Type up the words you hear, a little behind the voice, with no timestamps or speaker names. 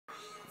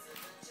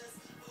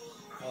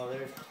Oh,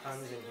 there's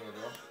tons in here,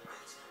 bro.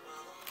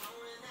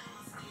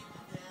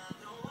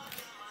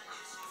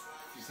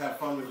 Just have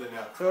fun with it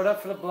now. Throw it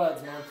up for the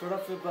bloods, man. Throw it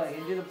up for the blood.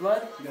 Can you do the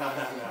blood? Nah.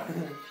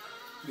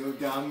 No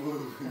down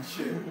move and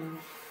shit.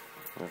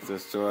 Let's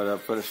just throw it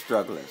up for the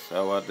strugglers.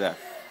 How about that?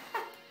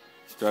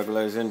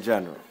 Strugglers in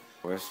general.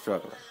 We're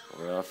struggling.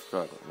 We're all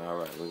struggling. All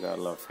right, we got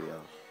love for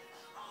y'all.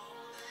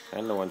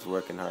 And the ones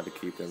working hard to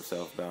keep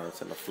themselves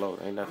balanced and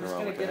afloat. Ain't nothing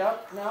wrong with that. I'm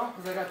just gonna get up now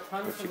because I got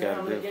tons from there.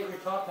 I'm gonna get your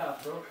top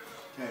half, bro.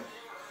 Okay.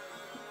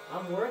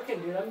 I'm working,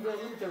 dude. I'm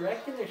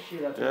directing this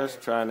shit up there.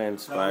 Just trying to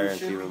inspire and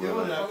keep it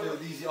moving.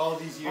 After all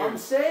these years. I'm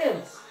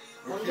saying.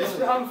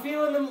 I'm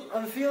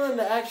feeling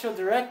the actual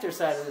director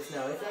side of this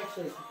now. It's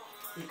actually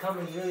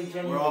becoming really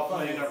genuine. We're all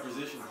playing our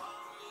position.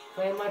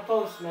 Playing my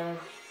post, man.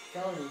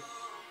 I'm telling you.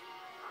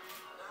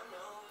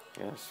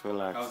 Yes,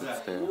 relax. How's that?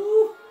 It's there.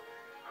 Woo.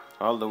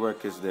 All the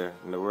work is there,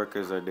 and the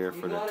workers are there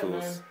for the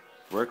tools.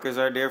 Workers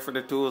are there for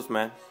the tools,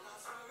 man.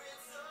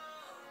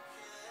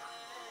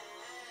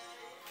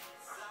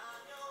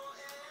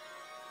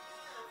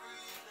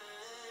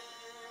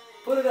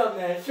 Put it up,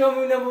 man. Show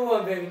me number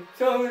one, baby.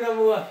 Show me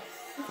number one.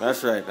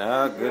 That's right.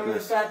 Ah, Remember the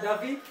goodness. fat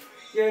Duffy?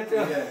 Give it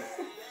to him.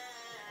 Yeah.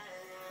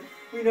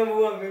 We number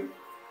one, baby.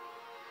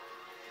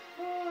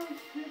 Oh,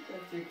 shit.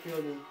 That shit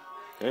killed him.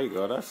 There you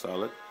go. That's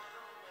solid.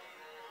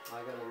 I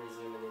gotta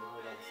resume it in.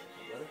 Hold on a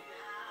second, brother.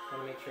 I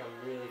wanna make sure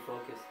I'm really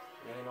focused.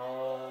 And in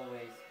all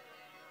ways.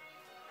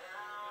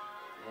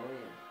 Oh,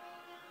 yeah.